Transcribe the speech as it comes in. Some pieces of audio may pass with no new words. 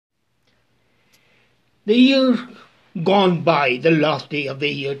The year gone by, the last day of the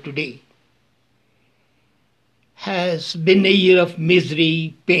year today, has been a year of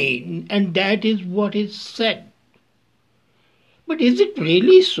misery, pain, and that is what is said. But is it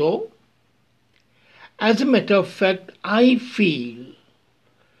really so? As a matter of fact, I feel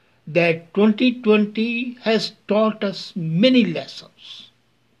that 2020 has taught us many lessons.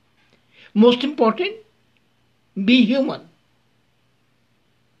 Most important, be human.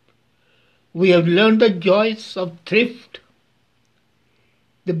 We have learned the joys of thrift,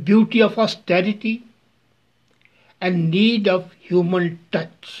 the beauty of austerity, and need of human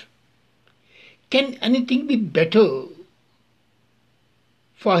touch. Can anything be better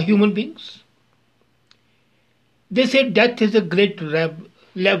for human beings? They say death is a great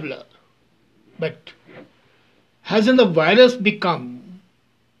leveler, but hasn't the virus become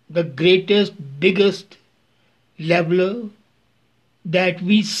the greatest, biggest leveler that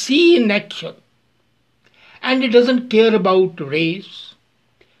we see in action? And it doesn't care about race,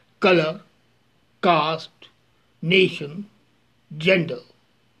 color, caste, nation, gender.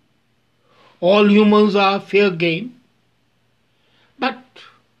 All humans are fair game. But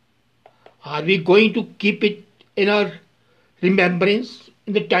are we going to keep it in our remembrance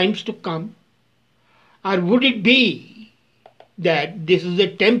in the times to come? Or would it be that this is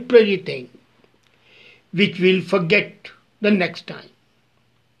a temporary thing which we'll forget the next time?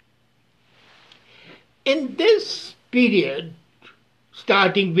 In this period,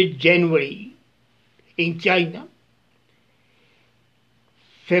 starting with January in China,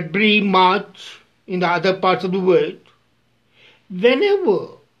 February, March in the other parts of the world, whenever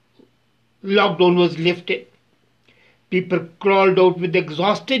lockdown was lifted, people crawled out with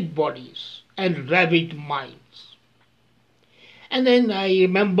exhausted bodies and ravaged minds. And then I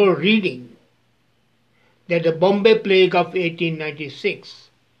remember reading that the Bombay plague of 1896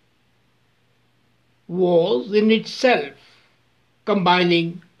 was in itself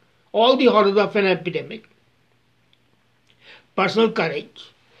combining all the horrors of an epidemic, personal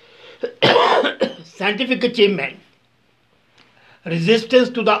courage, scientific achievement, resistance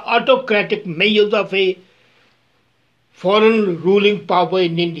to the autocratic measures of a foreign ruling power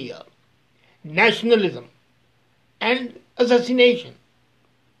in India, nationalism, and assassination.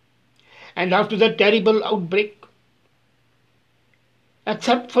 And after the terrible outbreak,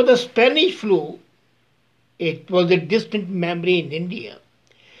 except for the Spanish flu, it was a distant memory in India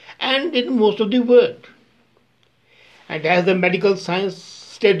and in most of the world. And as the medical science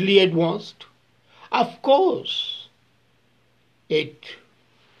steadily advanced, of course, it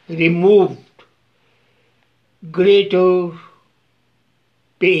removed greater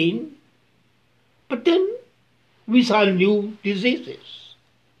pain, but then we saw new diseases,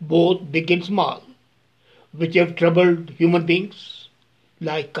 both big and small, which have troubled human beings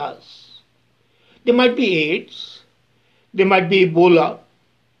like us. There might be AIDS, there might be Ebola,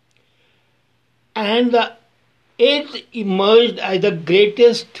 and the AIDS emerged as the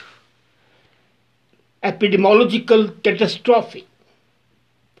greatest epidemiological catastrophe.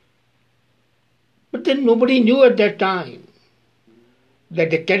 But then nobody knew at that time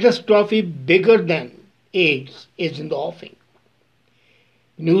that a catastrophe bigger than AIDS is in the offing.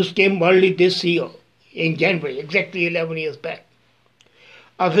 News came early this year, in January, exactly 11 years back,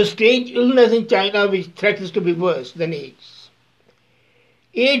 of a strange illness in China which threatens to be worse than AIDS.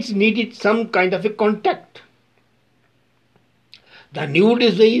 AIDS needed some kind of a contact. The new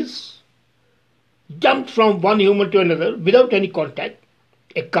disease jumped from one human to another without any contact.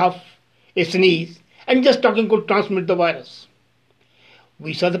 A cough, a sneeze, and just talking could transmit the virus.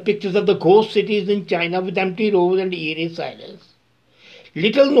 We saw the pictures of the ghost cities in China with empty roads and eerie silence,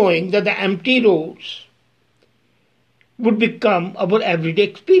 little knowing that the empty roads would become our everyday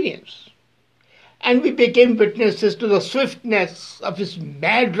experience. And we became witnesses to the swiftness of his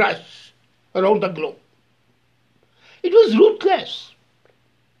mad rush around the globe. It was ruthless.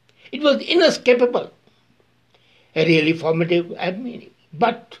 It was inescapable. A really formative enemy.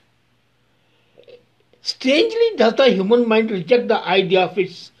 But strangely does the human mind reject the idea of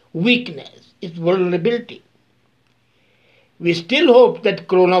its weakness, its vulnerability. We still hope that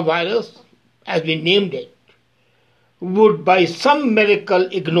coronavirus, as we named it, would by some miracle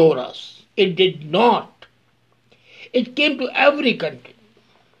ignore us. It did not. It came to every country.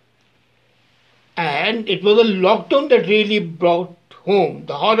 And it was a lockdown that really brought home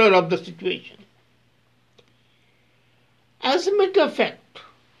the horror of the situation. As a matter of fact,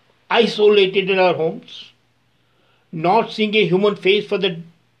 isolated in our homes, not seeing a human face for the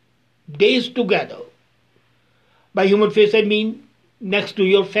days together. By human face I mean next to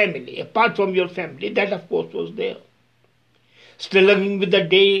your family, apart from your family, that of course was there. Struggling with the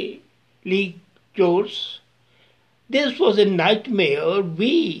daily chores. This was a nightmare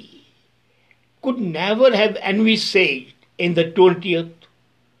we could never have envisaged in the 20th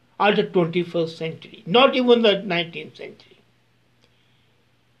or the 21st century, not even the 19th century.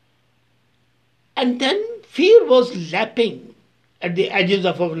 And then fear was lapping at the edges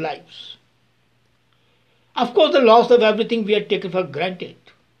of our lives. Of course, the loss of everything we had taken for granted.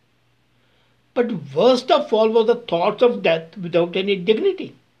 But worst of all was the thoughts of death without any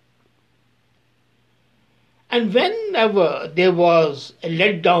dignity. And whenever there was a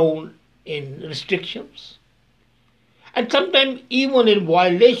letdown in restrictions, and sometimes even in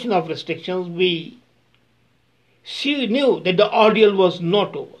violation of restrictions, she knew that the ordeal was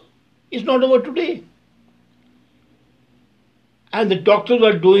not over. It's not over today. And the doctors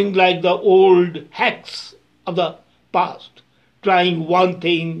were doing like the old hacks of the past, trying one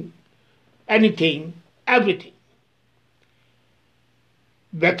thing, anything, everything.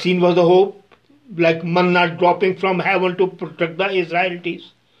 Vaccine was the hope, like manna dropping from heaven to protect the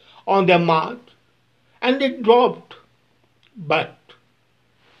Israelites on their march, and it dropped. But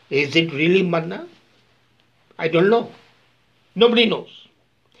is it really manna? I don't know. Nobody knows.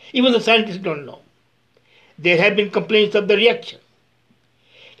 Even the scientists don't know. There have been complaints of the reaction.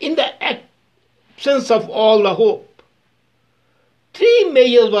 In the absence of all the hope, three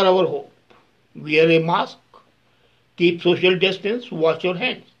measures were our hope. Wear a mask, keep social distance, wash your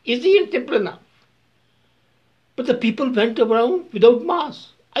hands. Easy and simple enough. But the people went around without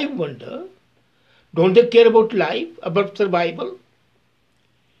masks. I wonder, don't they care about life, about survival?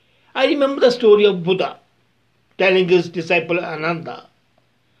 I remember the story of Buddha telling his disciple Ananda,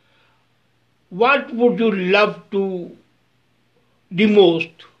 what would you love to the most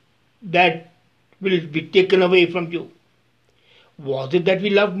that will be taken away from you? Was it that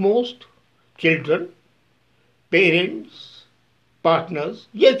we loved most? Children, parents, partners?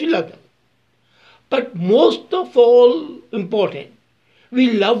 Yes, we loved them. But most of all important,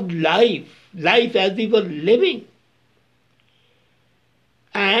 we loved life as we were living.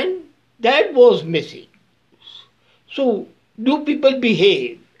 And that was missing. So, do people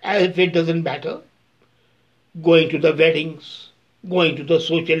behave as if it doesn't matter? Going to the weddings, going to the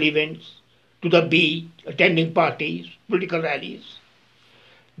social events, to the beach, attending parties, political rallies.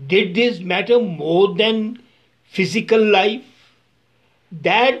 Did this matter more than physical life?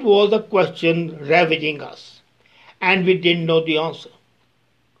 That was a question ravaging us, and we didn't know the answer.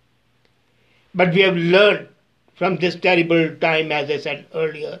 But we have learned from this terrible time, as I said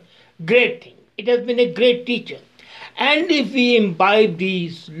earlier, great thing. It has been a great teacher. And if we imbibe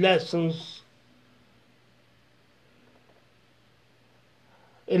these lessons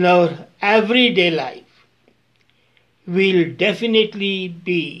in our everyday life, we'll definitely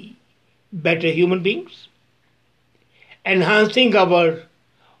be better human beings, enhancing our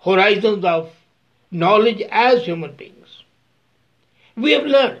horizons of knowledge as human beings. We have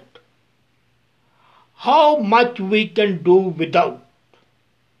learned how much we can do without,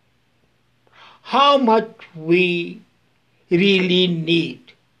 how much we really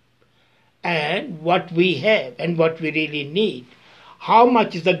need, and what we have and what we really need. How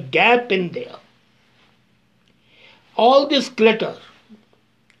much is the gap in there? All this clutter,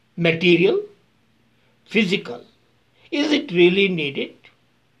 material, physical, is it really needed?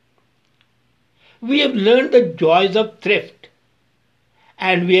 We have learned the joys of thrift,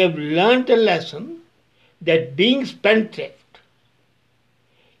 and we have learned a lesson that being spendthrift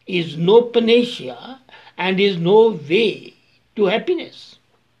is no panacea and is no way to happiness.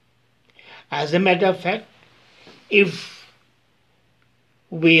 As a matter of fact, if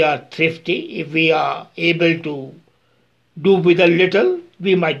we are thrifty, if we are able to do with a little,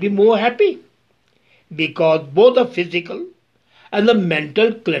 we might be more happy, because both the physical and the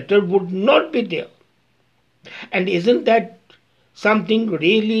mental clutter would not be there. And isn't that something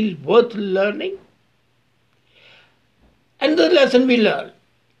really worth learning? And the lesson we learn,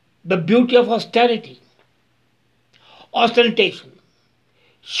 the beauty of austerity, ostentation,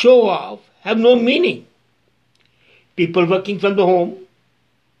 show off have no meaning. People working from the home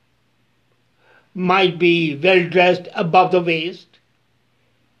might be well dressed above the waist,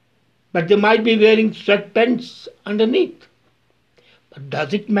 but they might be wearing sweatpants underneath. But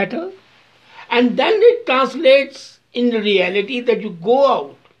does it matter? And then it translates in the reality that you go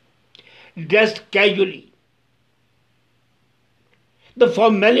out dressed casually. The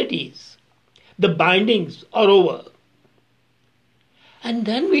formalities, the bindings are over. And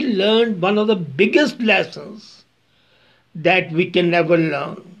then we learned one of the biggest lessons that we can never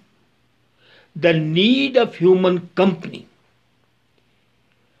learn, the need of human company.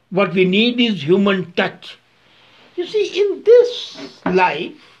 What we need is human touch. You see, in this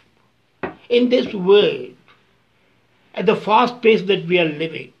life, in this world, at the fast pace that we are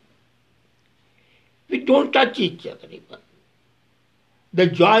living, we don't touch each other even. The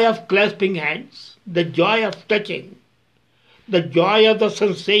joy of clasping hands, the joy of touching, the joy of the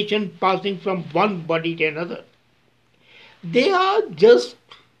sensation passing from one body to another, they are just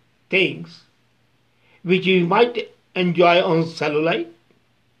things which we might enjoy on cellulite,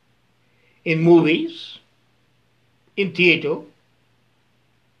 in movies, in theatre,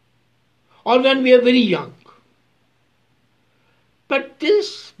 or when we are very young. But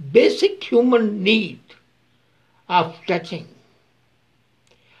this basic human need of touching,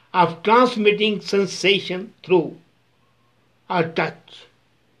 of transmitting sensation through our touch,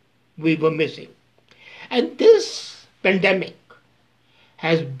 we were missing. And this pandemic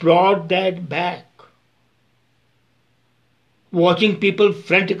has brought that back. Watching people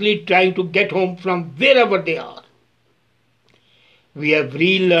frantically trying to get home from wherever they are, we have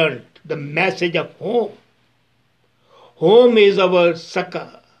relearned the message of home. Home is our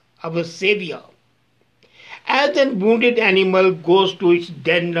succor, our savior. As a wounded animal goes to its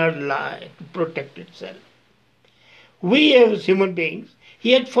den or lie to protect itself, we as human beings,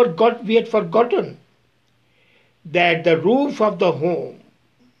 we had forgotten that the roof of the home,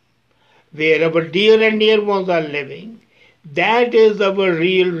 where our dear and near ones are living, that is our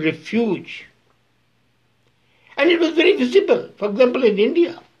real refuge. And it was very visible. For example, in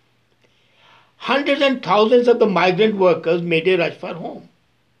India, hundreds and thousands of the migrant workers made a rush for home.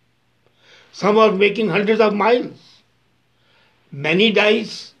 Some are making hundreds of miles. Many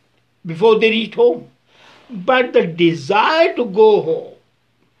dies before they reach home. But the desire to go home,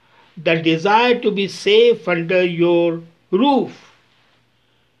 the desire to be safe under your roof,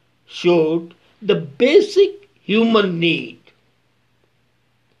 showed the basic human need.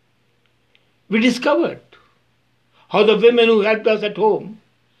 We discovered how the women who helped us at home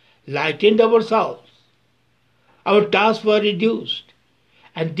lightened our souls. Our tasks were reduced,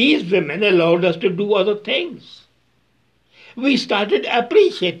 and these women allowed us to do other things. We started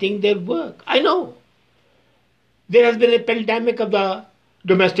appreciating their work. I know there has been a pandemic of the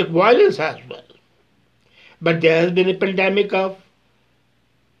domestic violence as well, but there has been a pandemic of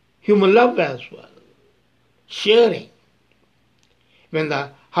human love as well, sharing. When the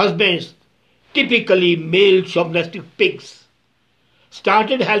husbands, typically male chauvinistic pigs,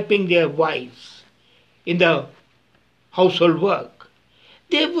 started helping their wives in the household work,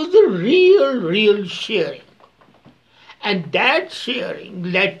 there was a real sharing. And that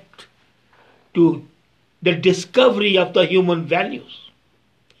sharing led to the discovery of the human values.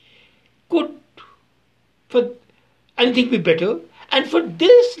 Could for anything be better? And for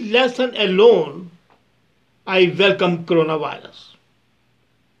this lesson alone, I welcome coronavirus.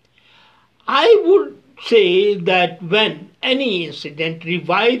 I would say that when any incident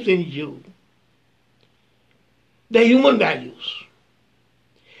revives in you the human values,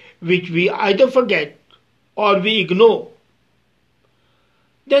 which we either forget or we ignore,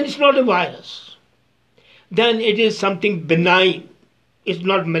 then it's not a virus. Then it is something benign. It's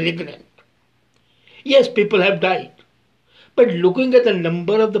not malignant. Yes, people have died. But looking at the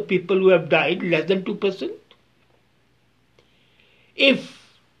number of the people who have died, less than 2%,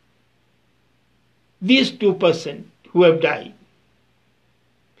 if these 2% who have died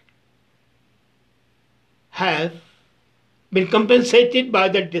have been compensated by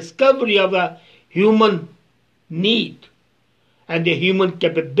the discovery of a human need and the human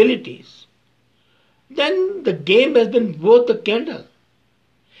capabilities, then the game has been worth the candle.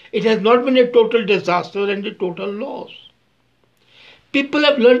 It has not been a total disaster and a total loss. People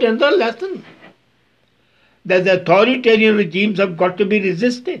have learned another lesson, that the authoritarian regimes have got to be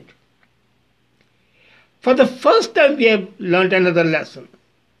resisted. For the first time we have learned another lesson.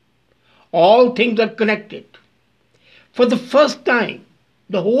 All things are connected. For the first time,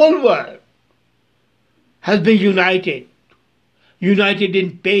 the whole world has been united. United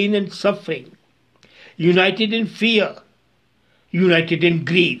in pain and suffering. United in fear. United in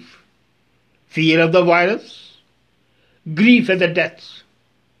grief. Fear of the virus. Grief at the deaths.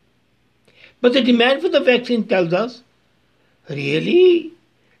 But the demand for the vaccine tells us, really,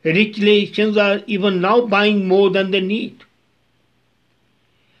 rich nations are even now buying more than they need.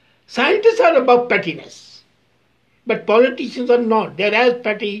 Scientists are above pettiness, but politicians are not. They are as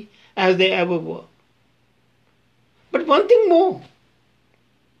petty as they ever were. But one thing more.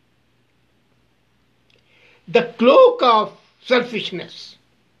 The cloak of selfishness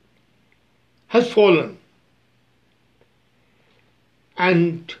has fallen,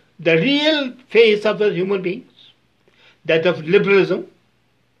 and the real face of the human beings, that of liberalism,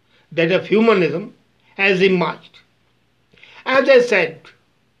 that of humanism, has emerged. As I said,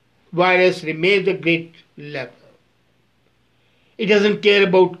 virus remains a great leveler. It doesn't care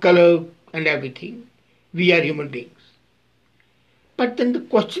about color and everything. We are human beings. But then the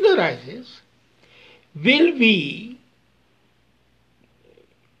question arises, will we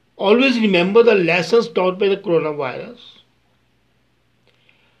always remember the lessons taught by the coronavirus?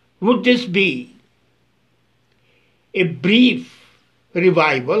 Would this be a brief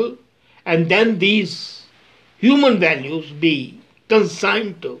revival and then these human values be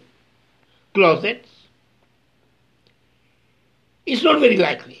consigned to closets? It's not very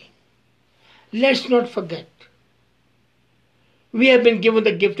likely. Let's not forget. We have been given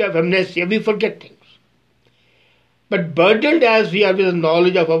the gift of amnesia. We forget things. But burdened as we are with the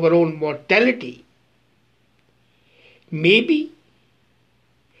knowledge of our own mortality, maybe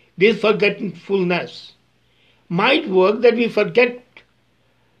this forgetfulness might work that we forget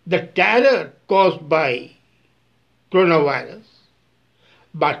the terror caused by coronavirus,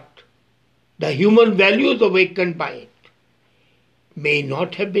 but the human values awakened by it may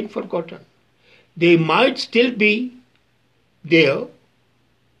not have been forgotten. They might still be there,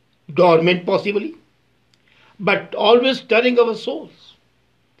 dormant possibly, but always stirring our souls.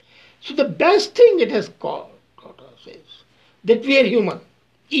 So the best thing it has taught us is that we are human,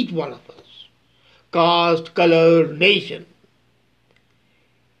 each one of us, caste, color, nation.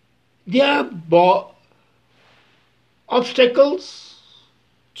 They are obstacles,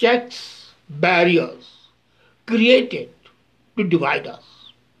 checks, barriers created to divide us.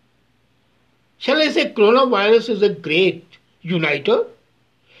 Shall I say coronavirus is a great uniter?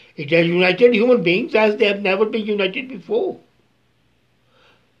 It has united human beings as they have never been united before.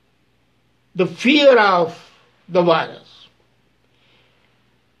 The fear of the virus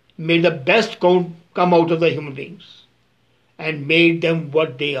made the best come out of the human beings and made them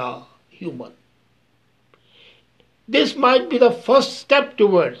what they are, human. This might be the first step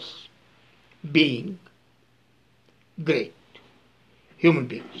towards being great human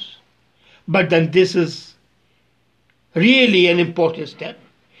beings. But then this is really an important step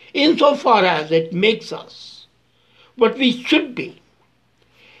insofar as it makes us what we should be.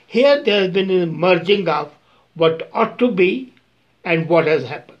 Here there has been a merging of what ought to be and what has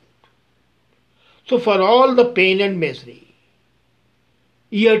happened. So for all the pain and misery,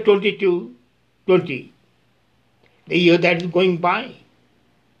 year 2020, the year that is going by,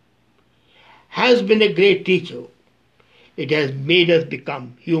 has been a great teacher. It has made us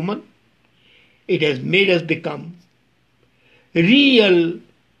become human. It has made us become real,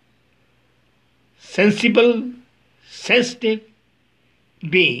 sensible, sensitive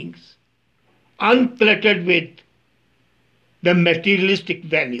beings, unfettered with the materialistic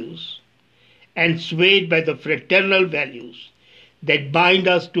values and swayed by the fraternal values that bind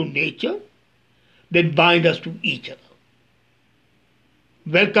us to nature, that bind us to each other.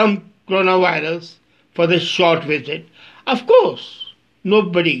 Welcome, coronavirus, for this short visit. Of course,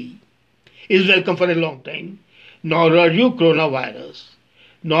 nobody is welcome for a long time, nor are you, coronavirus,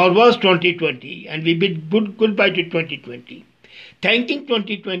 nor was 2020, and we bid goodbye to 2020, thanking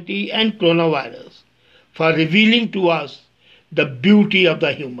 2020 and coronavirus for revealing to us the beauty of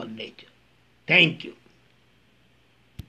the human nature. Thank you.